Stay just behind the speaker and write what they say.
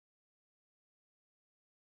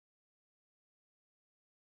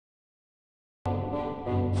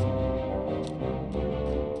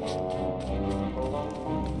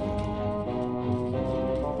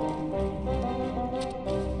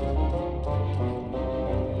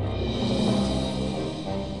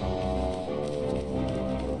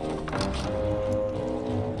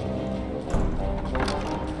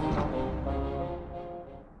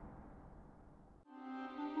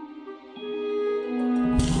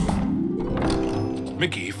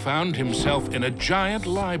Mickey found himself in a giant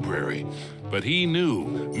library, but he knew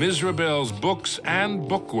Mizrabel's books and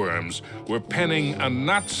bookworms were penning a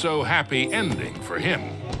not-so-happy ending for him.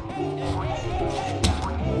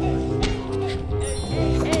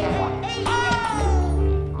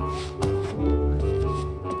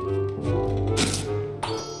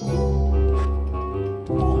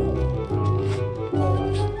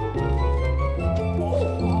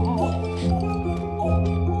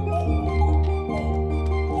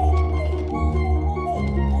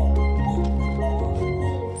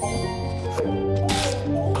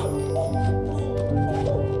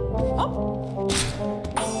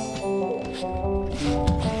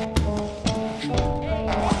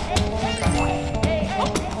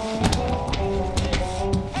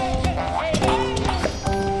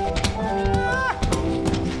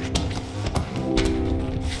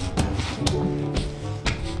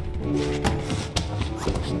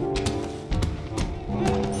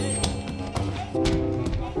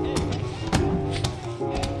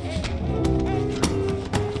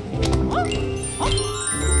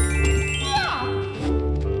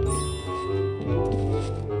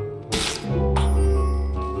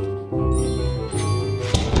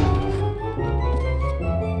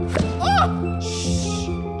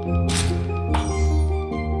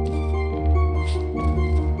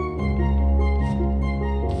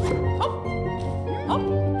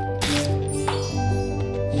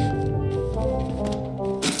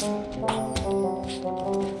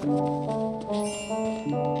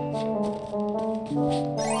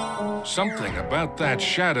 Something about that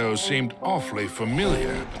shadow seemed awfully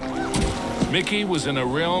familiar. Mickey was in a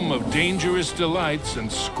realm of dangerous delights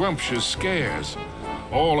and scrumptious scares.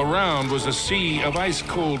 All around was a sea of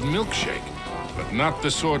ice-cold milkshake, but not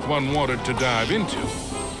the sort one wanted to dive into.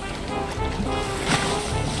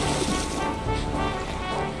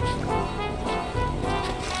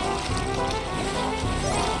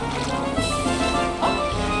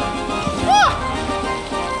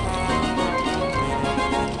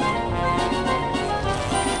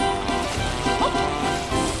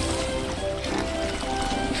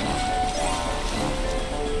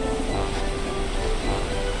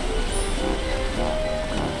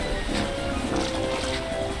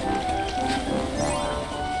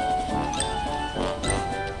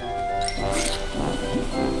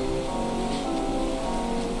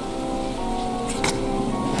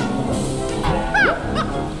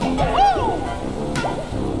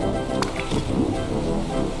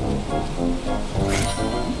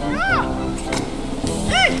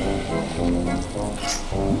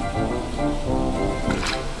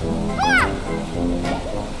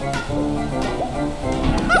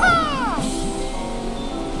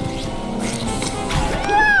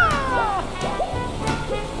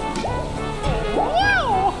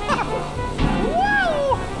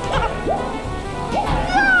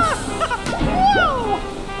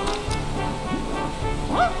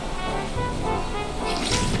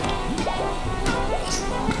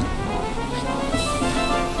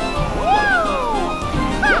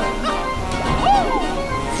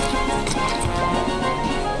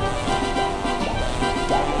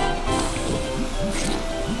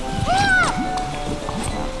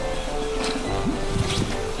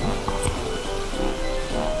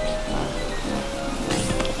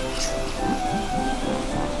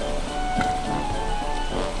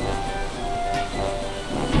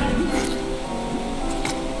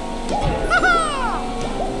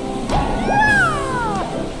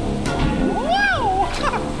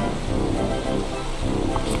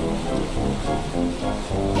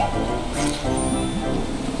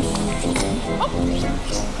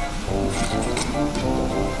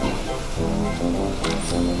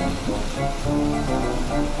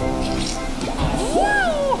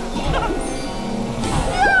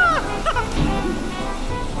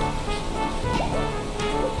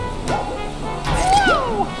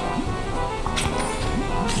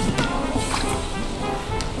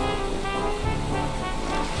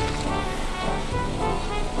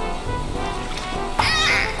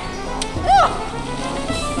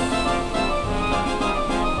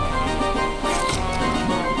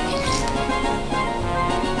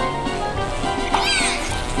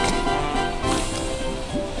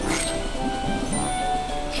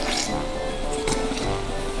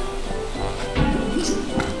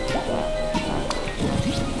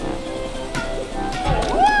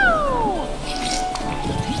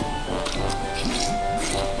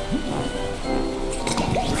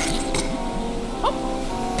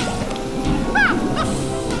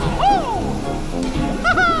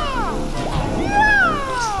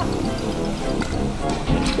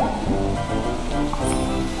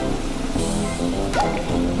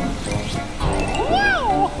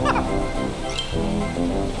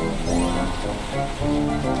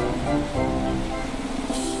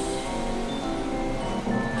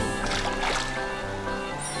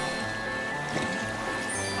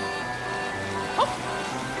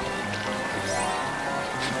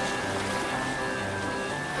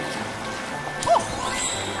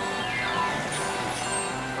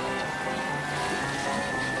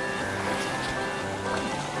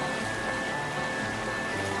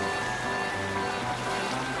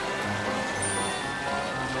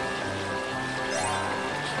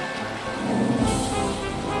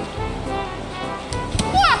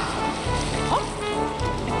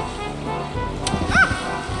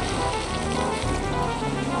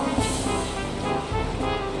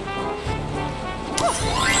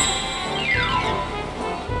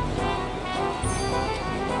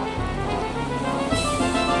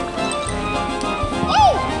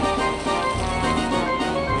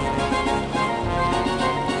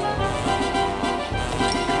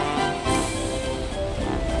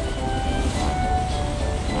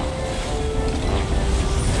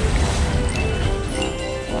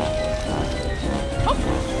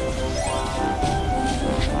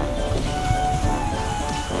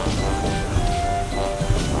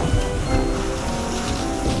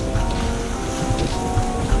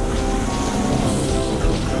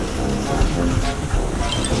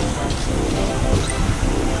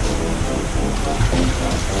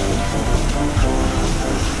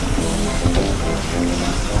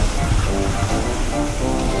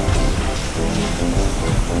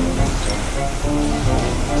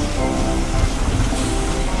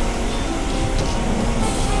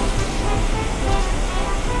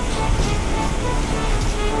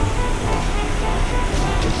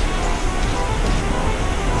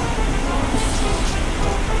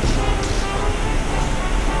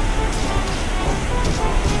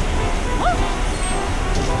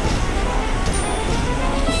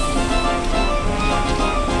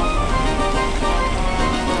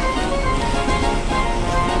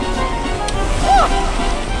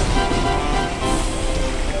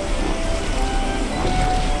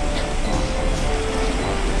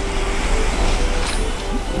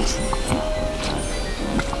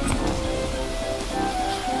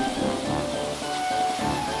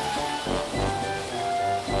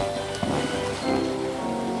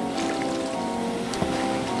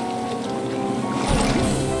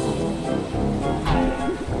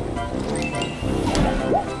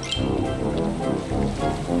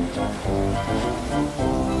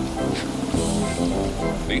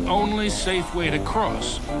 The only safe way to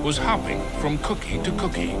cross was hopping from cookie to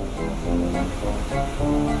cookie.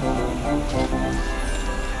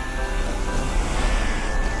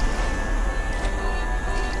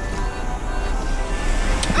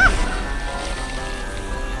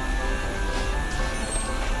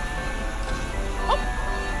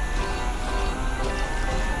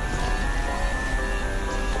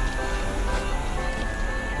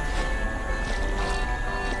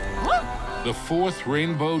 The fourth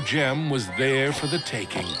rainbow gem was there for the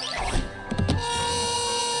taking.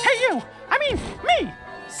 Hey, you! I mean, me!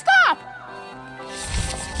 Stop!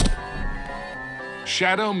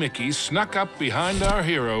 Shadow Mickey snuck up behind our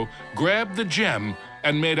hero, grabbed the gem,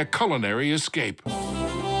 and made a culinary escape.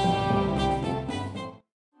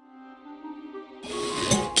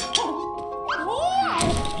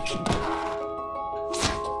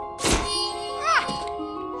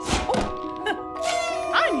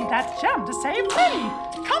 That gem to save me!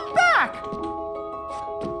 Come back!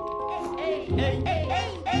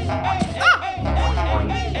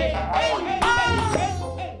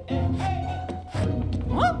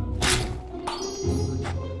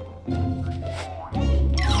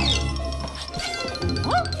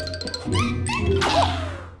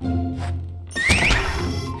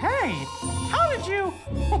 Hey, how did you...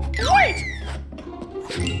 Wait!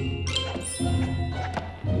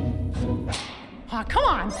 Oh, come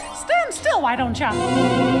on, stand still, why don't ya?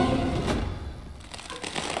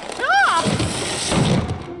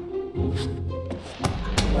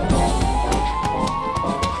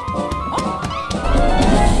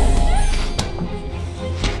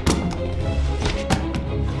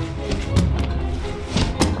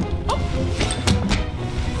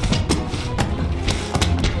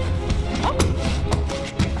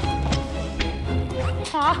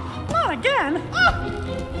 Ah! Not again! Ah!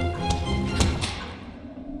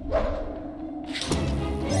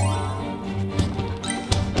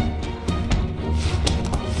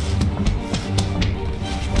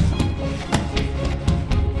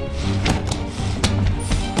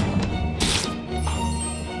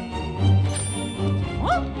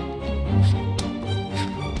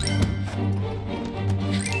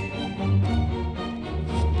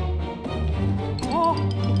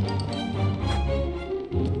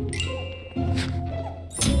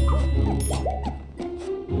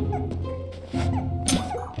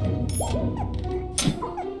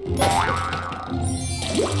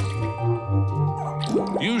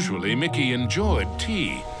 Actually, Mickey enjoyed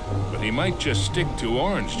tea, but he might just stick to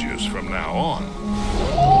orange juice from now on.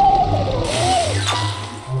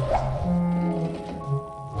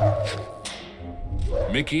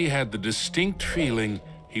 Mickey had the distinct feeling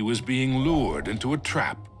he was being lured into a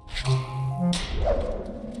trap.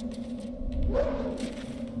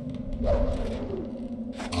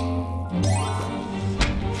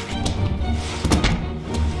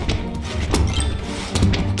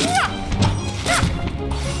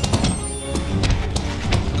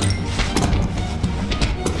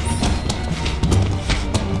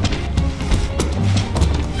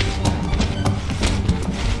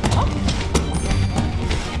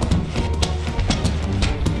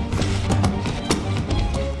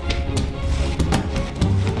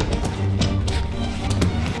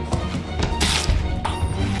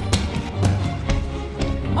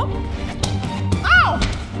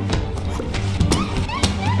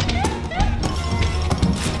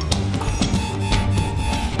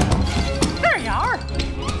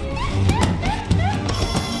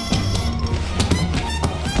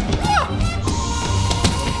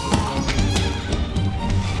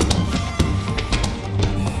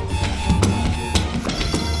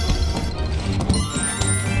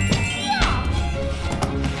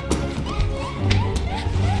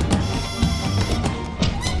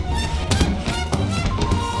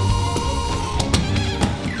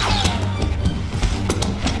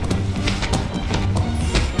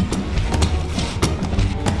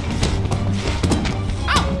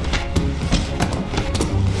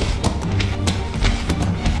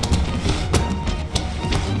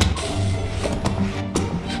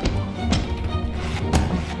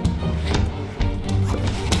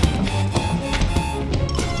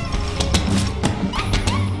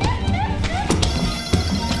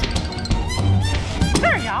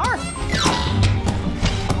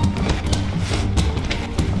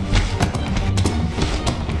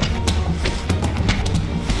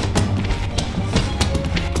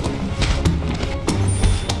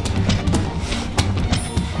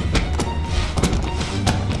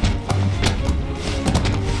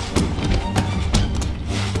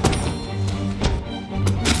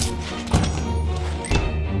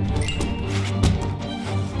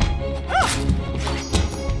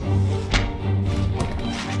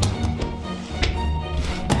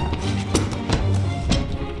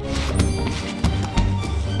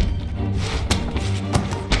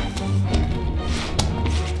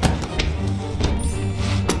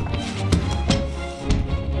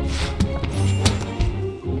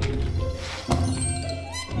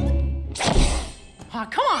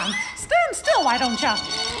 Come on, stand still, why don't ya?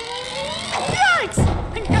 Yikes!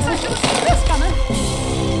 I guess I should have seen this coming.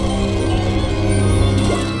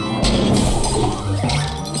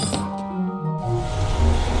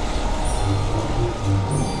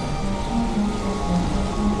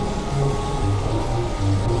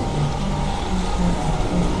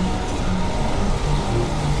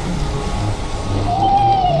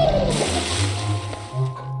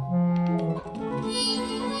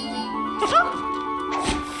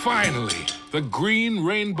 Finally, the green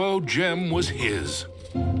rainbow gem was his.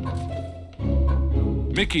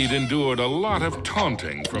 Mickey'd endured a lot of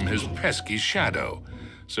taunting from his pesky shadow,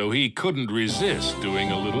 so he couldn't resist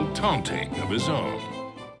doing a little taunting of his own.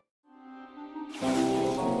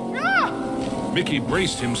 Mickey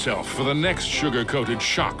braced himself for the next sugar-coated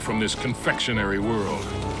shock from this confectionery world.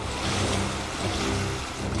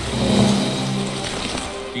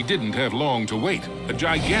 He didn't have long to wait. A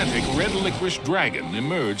gigantic red licorice dragon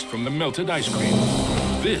emerged from the melted ice cream.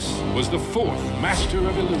 This was the fourth master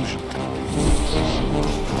of illusion.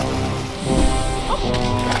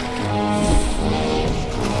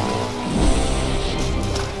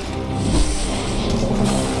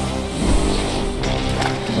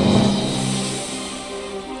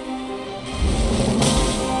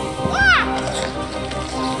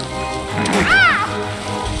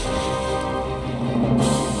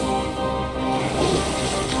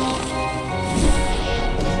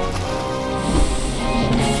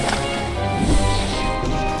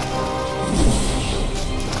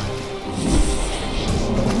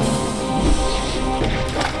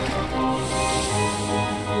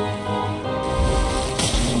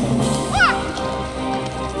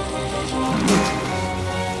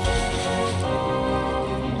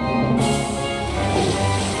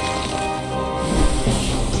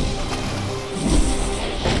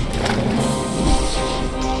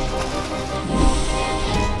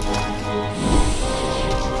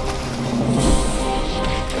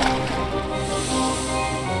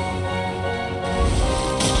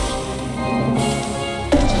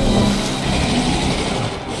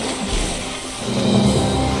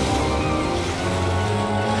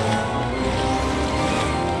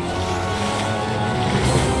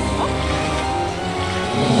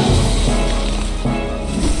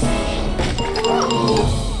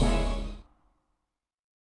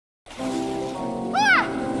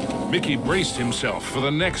 Mickey braced himself for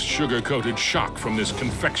the next sugar-coated shock from this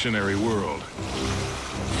confectionery world.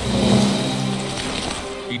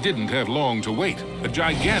 He didn't have long to wait. A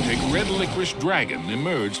gigantic red licorice dragon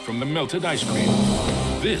emerged from the melted ice cream.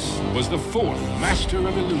 This was the fourth master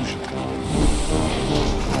of illusion.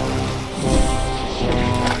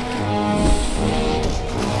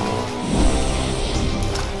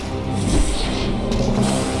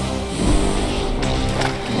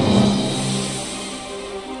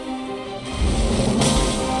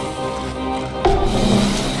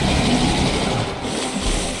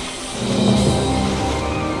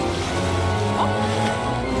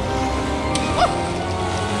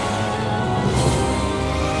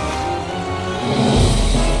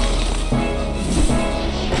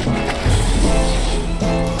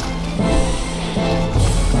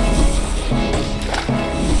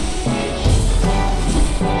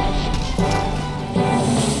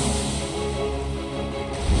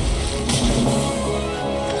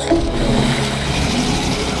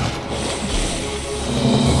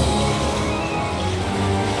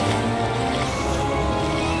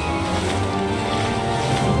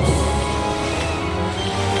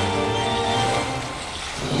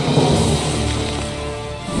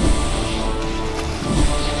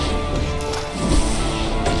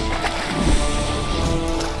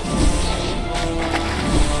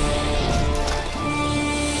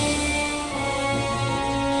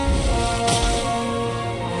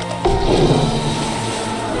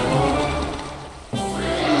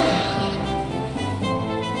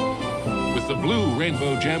 The blue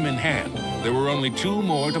rainbow gem in hand, there were only 2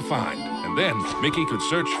 more to find, and then Mickey could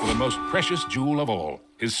search for the most precious jewel of all,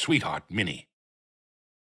 his sweetheart, Minnie.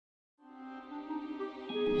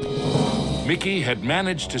 Mickey had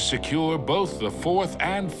managed to secure both the 4th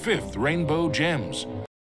and 5th rainbow gems.